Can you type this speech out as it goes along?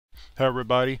Hey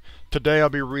everybody, today I'll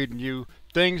be reading you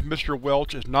Things Mr.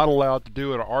 Welch is Not Allowed to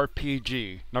Do in an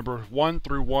RPG, numbers 1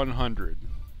 through 100.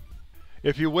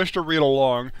 If you wish to read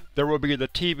along, there will be the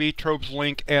TV Tropes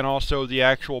link and also the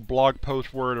actual blog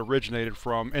post where it originated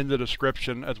from in the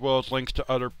description, as well as links to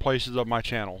other places of my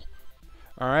channel.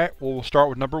 Alright, well we'll start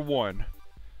with number 1.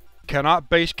 Cannot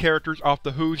base characters off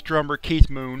the Who's drummer Keith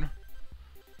Moon.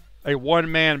 A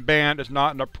one-man band is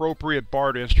not an appropriate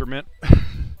bard instrument.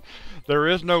 There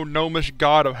is no gnomish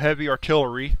god of heavy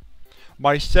artillery.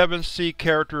 My 7th Sea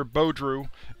character Baudru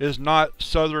is not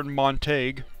Southern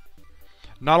Montague.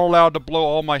 Not allowed to blow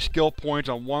all my skill points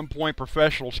on 1-point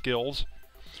professional skills.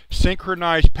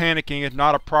 Synchronized panicking is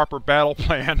not a proper battle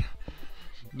plan.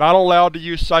 Not allowed to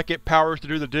use psychic powers to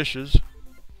do the dishes.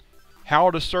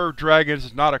 How to Serve Dragons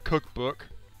is not a cookbook.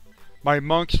 My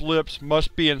monk's lips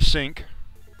must be in sync.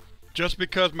 Just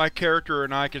because my character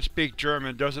and I can speak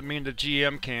German doesn't mean the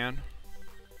GM can.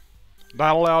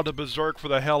 Not allowed to berserk for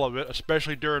the hell of it,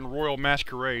 especially during royal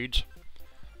masquerades.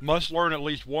 Must learn at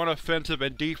least one offensive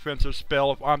and defensive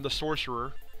spell if I'm the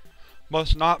sorcerer.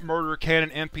 Must not murder canon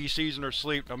NPCs in their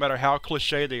sleep, no matter how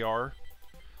cliché they are.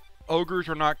 Ogres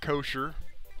are not kosher.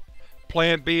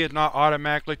 Plan B is not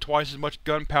automatically twice as much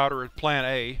gunpowder as Plan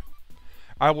A.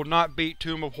 I will not beat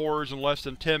Tomb of Horrors in less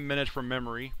than 10 minutes from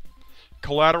memory.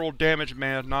 Collateral Damage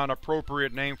Man is not an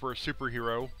appropriate name for a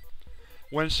superhero.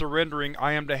 When surrendering,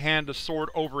 I am to hand the sword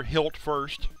over hilt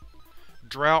first.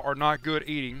 Drought are not good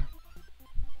eating.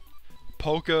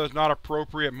 Polka is not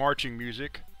appropriate marching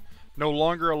music. No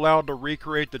longer allowed to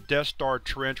recreate the Death Star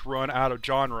trench run out of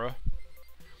genre.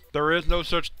 There is no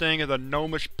such thing as a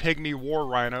gnomish pygmy war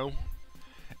rhino.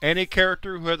 Any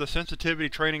character who has a sensitivity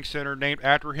training center named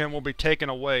after him will be taken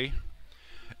away.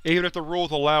 Even if the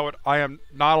rules allow it, I am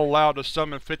not allowed to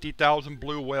summon 50,000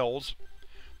 blue whales.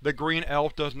 The green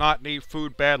elf does not need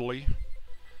food badly.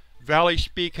 Valley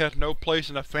Speak has no place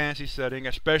in a fantasy setting,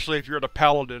 especially if you're the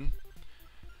paladin.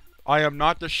 I am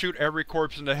not to shoot every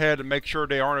corpse in the head and make sure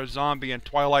they aren't a zombie in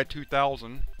Twilight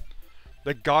 2000.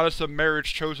 The Goddess of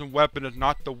Marriage chosen weapon is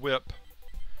not the whip.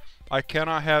 I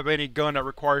cannot have any gun that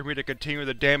requires me to continue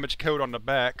the damage code on the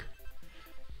back.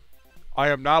 I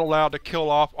am not allowed to kill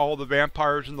off all the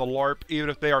vampires in the LARP, even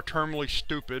if they are terminally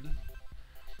stupid.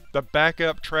 The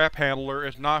backup trap handler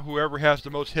is not whoever has the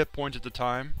most hit points at the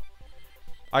time.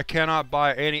 I cannot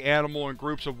buy any animal in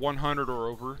groups of 100 or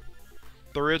over.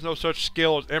 There is no such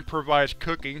skill as improvised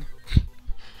cooking.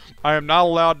 I am not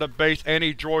allowed to base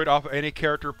any droid off of any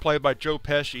character played by Joe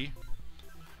Pesci.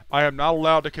 I am not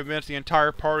allowed to convince the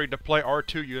entire party to play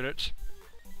R2 units.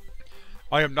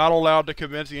 I am not allowed to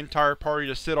convince the entire party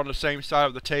to sit on the same side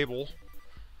of the table.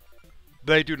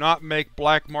 They do not make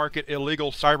black market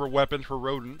illegal cyber weapons for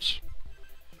rodents.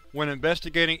 When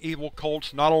investigating evil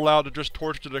cults, not allowed to just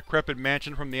torch the decrepit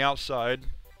mansion from the outside.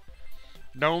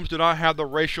 Gnomes do not have the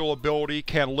racial ability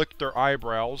can lick their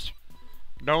eyebrows.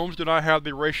 Gnomes do not have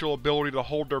the racial ability to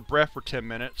hold their breath for 10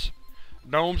 minutes.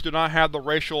 Gnomes do not have the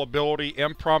racial ability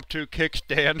impromptu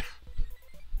kickstand.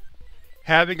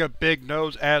 Having a big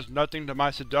nose adds nothing to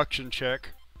my seduction check.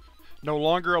 No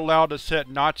longer allowed to set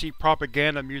Nazi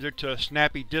propaganda music to a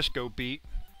snappy disco beat.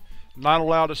 Not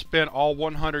allowed to spend all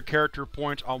 100 character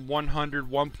points on 100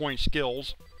 1-point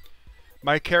skills.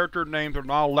 My character names are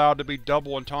not allowed to be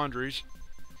double entendres.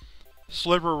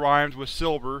 Sliver rhymes with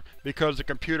silver because the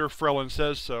computer Frelin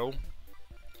says so.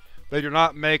 They do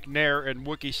not make Nair in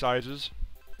Wookiee sizes.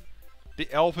 The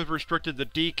elf is restricted to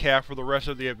decaf for the rest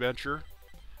of the adventure.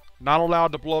 Not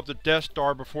allowed to blow up the Death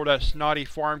Star before that snotty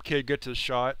farm kid gets his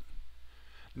shot.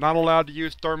 Not allowed to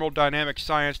use thermodynamic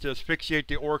science to asphyxiate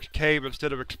the orc's cave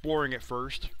instead of exploring it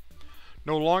first.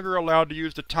 No longer allowed to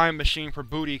use the time machine for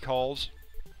booty calls.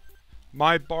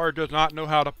 My bard does not know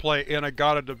how to play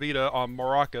Inagata Devita on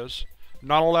maracas.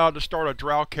 Not allowed to start a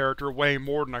drow character weighing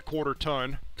more than a quarter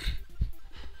ton.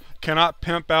 Cannot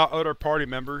pimp out other party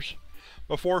members.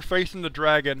 Before facing the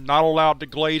dragon, not allowed to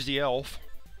glaze the elf.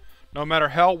 No matter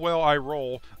how well I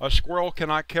roll, a squirrel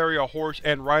cannot carry a horse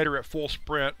and rider at full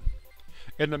sprint.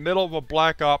 In the middle of a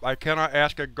black op, I cannot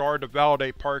ask a guard to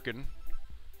validate parking.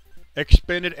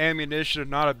 Expended ammunition is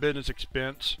not a business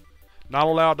expense. Not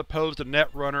allowed to pose the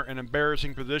netrunner in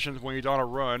embarrassing positions when he's on a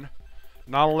run.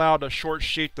 Not allowed to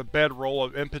short-sheet the bedroll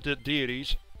of impotent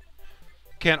deities.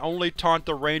 Can only taunt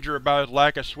the ranger about his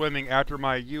lack of swimming after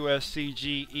my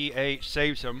USCG E8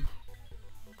 saves him.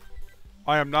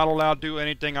 I am not allowed to do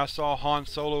anything I saw Han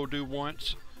Solo do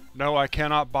once. No, I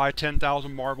cannot buy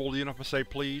 10,000 marbles even if I say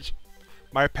please.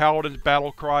 My paladin's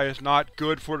battle cry is not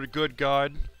good for the good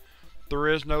god. There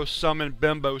is no summon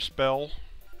bimbo spell.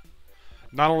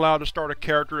 Not allowed to start a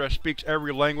character that speaks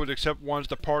every language except ones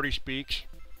the party speaks.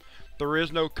 There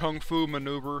is no kung fu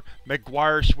maneuver.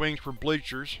 McGuire swings for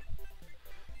bleachers.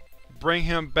 Bring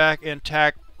him back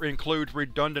intact includes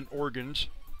redundant organs.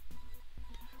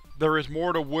 There is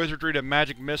more to wizardry than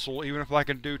magic missile, even if I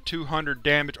can do 200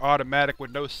 damage automatic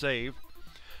with no save.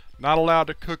 Not allowed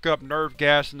to cook up nerve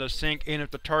gas in the sink even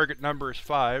if the target number is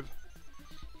 5.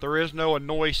 There is no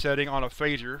annoy setting on a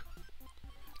phaser.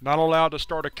 Not allowed to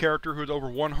start a character who is over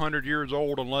 100 years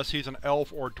old unless he's an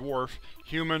elf or dwarf.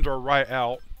 Humans are right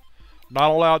out. Not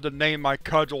allowed to name my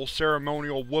cudgel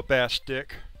ceremonial whoop-ass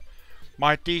stick.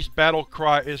 My thief's battle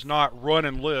cry is not run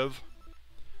and live.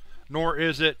 Nor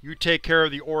is it, you take care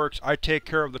of the orcs, I take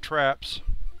care of the traps.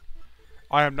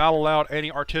 I am not allowed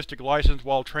any artistic license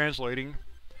while translating.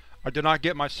 I did not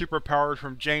get my superpowers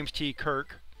from James T.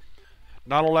 Kirk.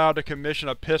 Not allowed to commission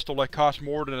a pistol that costs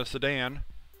more than a sedan.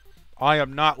 I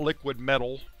am not liquid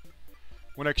metal.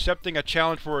 When accepting a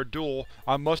challenge for a duel,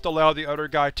 I must allow the other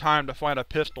guy time to find a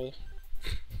pistol.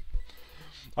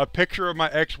 A picture of my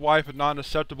ex-wife is not an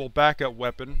acceptable backup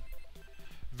weapon.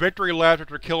 Victory laps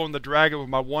after killing the dragon with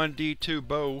my 1d2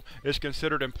 bow is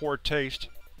considered in poor taste.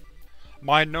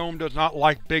 My gnome does not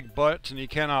like big butts and he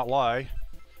cannot lie.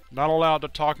 Not allowed to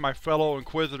talk my fellow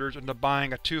Inquisitors into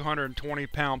buying a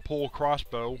 220-pound pull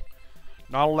crossbow.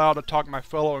 Not allowed to talk my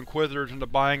fellow Inquisitors into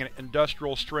buying an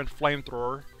industrial-strength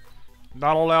flamethrower.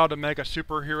 Not allowed to make a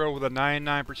superhero with a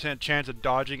 99% chance of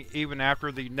dodging even after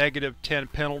the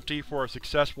 -10 penalty for a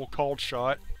successful called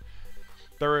shot.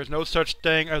 There is no such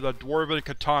thing as a dwarven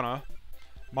katana.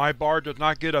 My bard does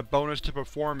not get a bonus to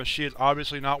perform as she is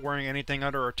obviously not wearing anything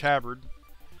under her tabard.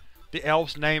 The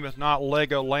elf's name is not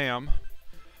Lego Lamb.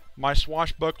 My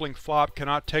swashbuckling fop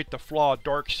cannot take the flaw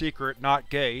dark secret, not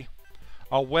gay.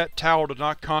 A wet towel does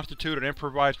not constitute an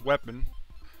improvised weapon.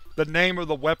 The name of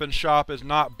the weapon shop is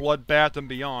not Bloodbath and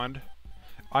Beyond.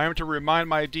 I am to remind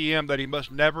my DM that he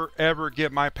must never ever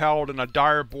give my paladin a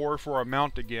dire bore for a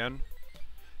mount again.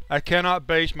 I cannot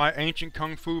base my ancient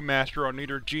kung fu master on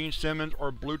either Gene Simmons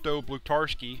or Bluto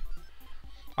Blutarski.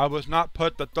 I must not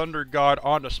put the Thunder God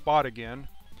on the spot again.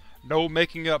 No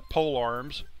making up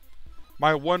polearms.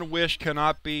 My one wish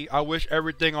cannot be, I wish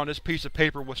everything on this piece of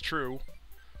paper was true.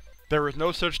 There is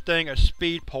no such thing as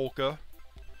speed polka.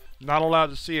 Not allowed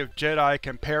to see if Jedi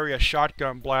can parry a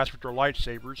shotgun blast with their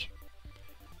lightsabers.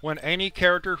 When any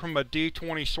character from a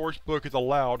D20 sourcebook is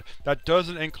allowed, that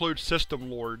doesn't include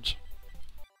system lords.